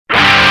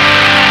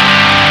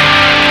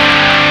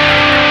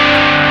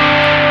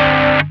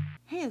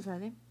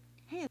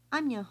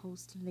I'm your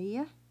host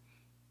Leia,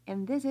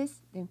 and this is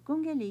the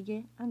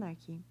Kungelige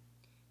Anarchy.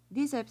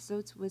 This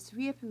episode was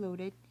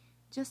re-uploaded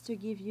just to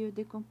give you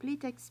the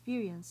complete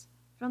experience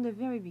from the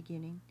very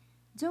beginning.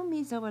 Don't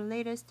miss our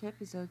latest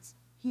episodes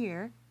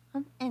here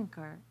on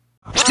Anchor.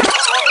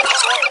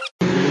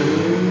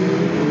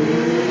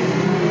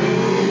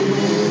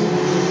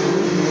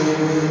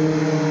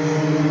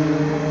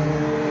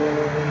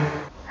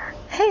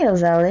 Hey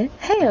Ozale,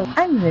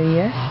 I'm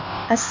Leia,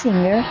 a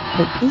singer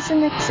who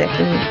isn't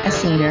exactly a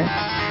singer,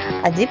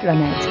 a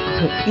diplomat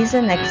who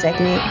isn't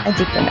exactly a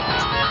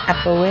diplomat, a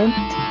poet,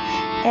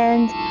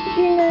 and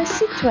une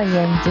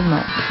citoyenne du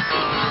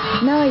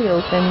monde. Now I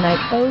open my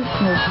old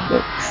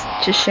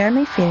notebooks to share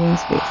my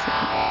feelings with you.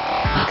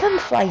 Come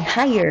fly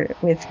higher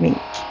with me.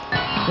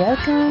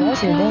 Welcome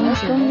to Den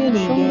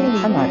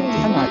Kungelige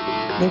Anarchy,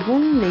 de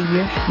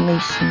Gonleer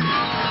Nation.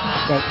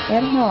 Jag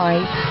är mig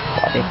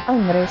på den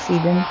andra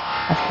sidan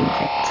av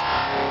livet.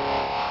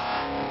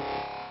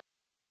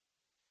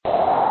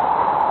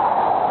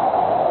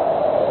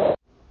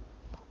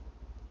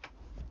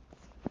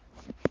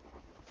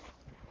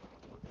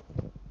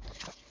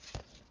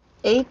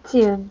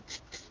 Etienne,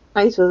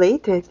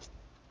 isolated.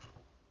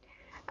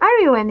 Are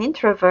you an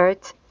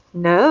introvert?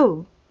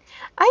 No.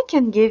 I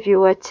can give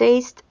you a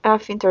taste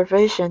of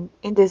introversion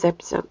in this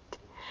episode.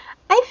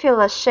 I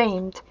feel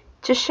ashamed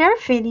to share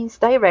feelings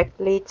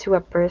directly to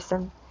a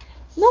person,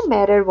 no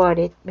matter what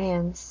it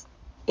means.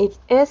 It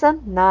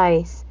isn't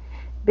nice,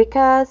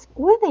 because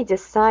when I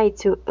decide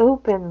to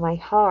open my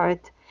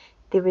heart,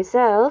 the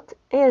result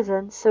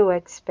isn't so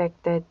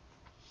expected.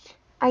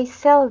 I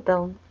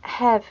seldom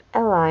have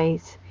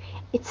allies.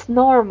 It's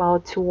normal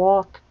to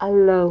walk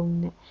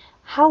alone.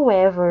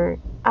 However,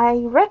 I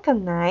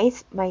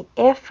recognize my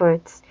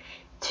efforts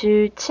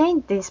to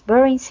change this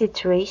boring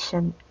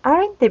situation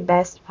aren't the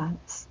best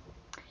ones.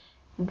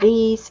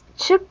 These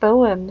two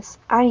poems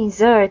are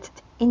inserted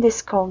in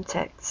this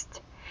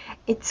context.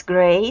 It's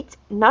great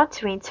not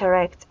to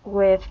interact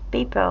with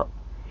people.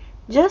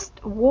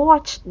 Just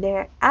watch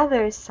their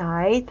other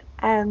side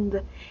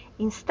and,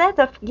 instead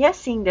of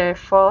guessing their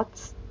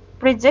thoughts,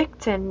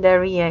 predicting their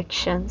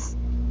reactions,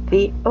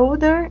 the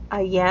older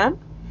I am,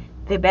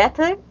 the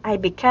better I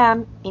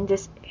become in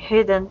this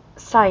hidden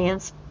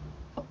science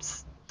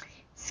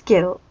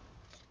skill.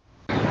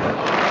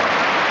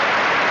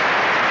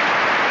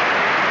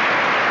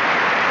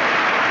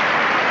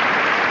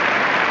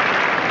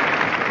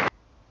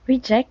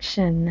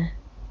 Rejection.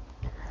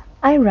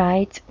 I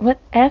write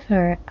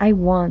whatever I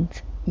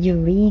want. You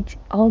read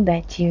all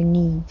that you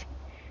need.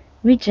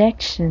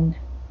 Rejection.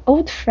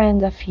 Old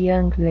friend of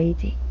young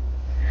lady.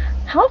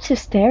 How to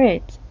stare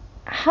it?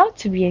 How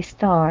to be a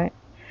star?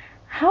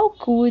 How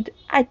could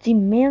a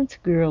dement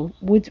girl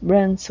would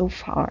run so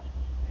far?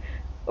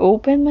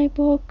 Open my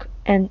book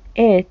and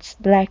its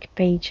black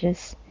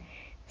pages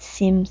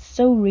seem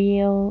so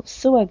real,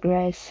 so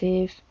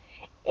aggressive.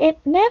 It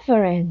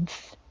never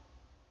ends.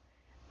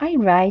 I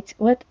write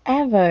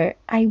whatever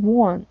I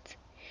want.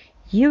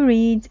 You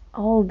read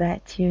all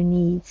that you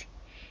need.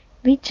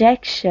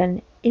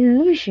 Rejection,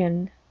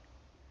 illusion.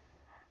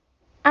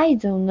 I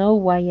don't know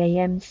why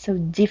I am so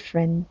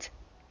different.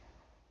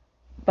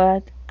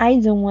 But I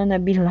don't wanna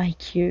be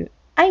like you.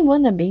 I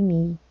wanna be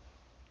me.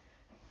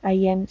 I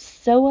am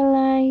so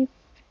alive.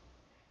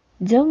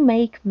 Don't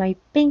make my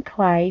pink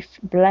life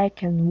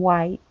black and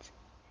white.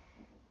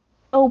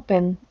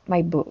 Open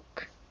my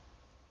book.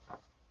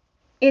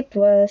 It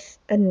was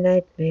a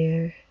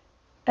nightmare,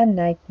 a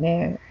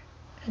nightmare,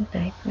 a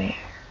nightmare.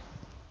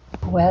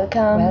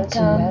 Welcome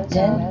to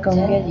Den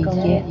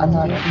Kungelige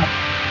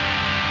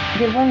Anarchy,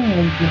 the one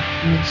lady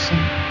mission.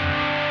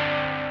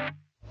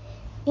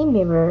 In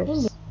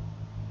mirrors,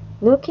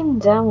 looking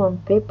down on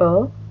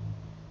people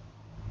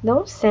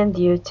don't send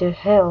you to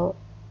hell.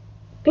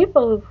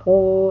 People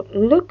who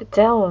look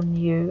down on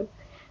you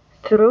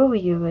throw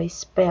you a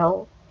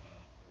spell.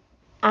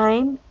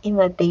 I'm in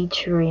a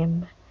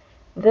daydream.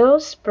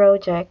 Those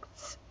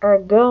projects are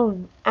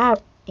gone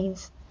up in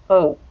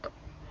smoke.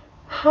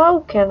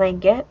 How can I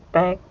get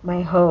back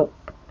my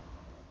hope?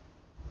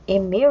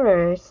 In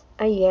mirrors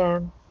I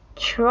am.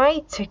 Try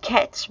to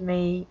catch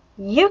me.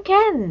 You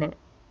can!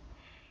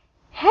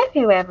 Have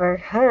you ever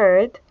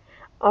heard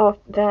of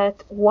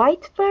that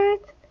white bird?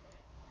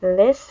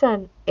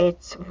 Listen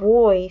its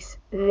voice,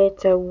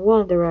 little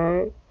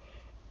wanderer.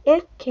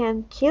 It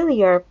can kill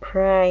your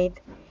pride,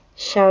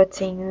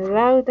 shouting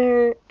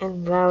louder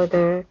and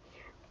louder,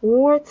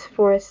 words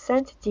for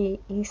sanctity,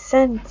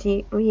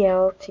 insanity,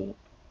 reality.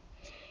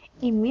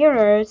 In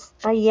mirrors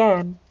I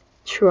am,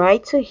 try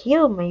to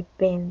heal my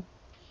pain.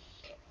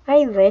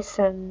 I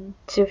listen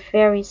to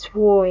fairy's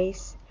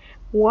voice,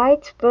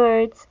 white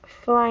birds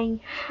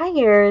flying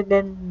higher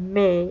than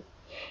me.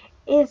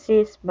 Is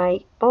this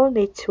my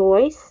only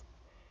choice?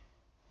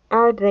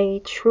 Are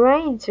they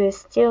trying to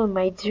steal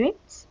my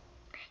dreams?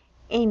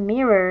 In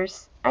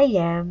mirrors I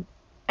am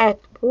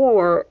at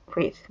war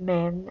with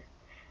men.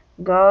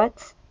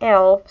 Gods,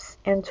 elves,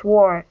 and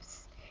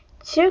dwarfs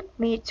took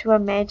me to a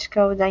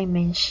magical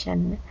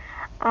dimension.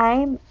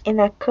 I'm in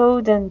a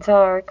cold and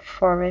dark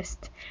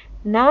forest,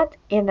 not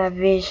in a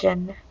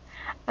vision.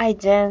 I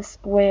dance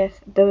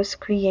with those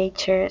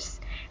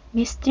creatures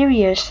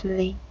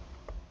mysteriously,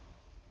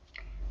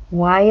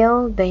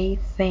 while they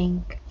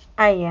think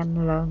I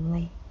am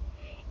lonely.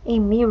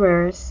 In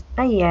mirrors,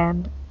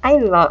 I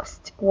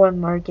lost one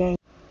more game.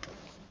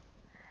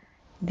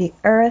 The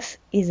earth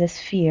is a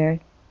sphere,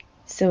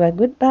 so a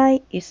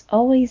goodbye is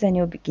always a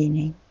new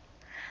beginning.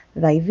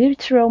 Thy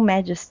virtual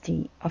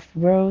majesty of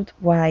World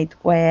Wide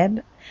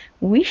Web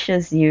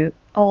wishes you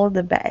all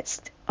the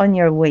best on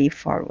your way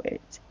forward.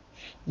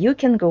 You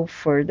can go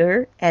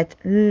further at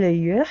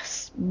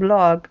Leur's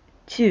blog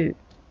too.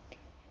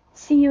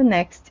 See you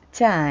next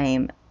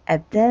time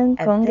at Den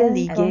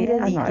Congelige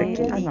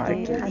Anarchy,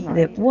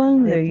 the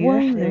One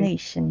Leur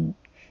Nation.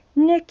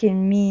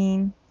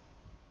 Nekenmin.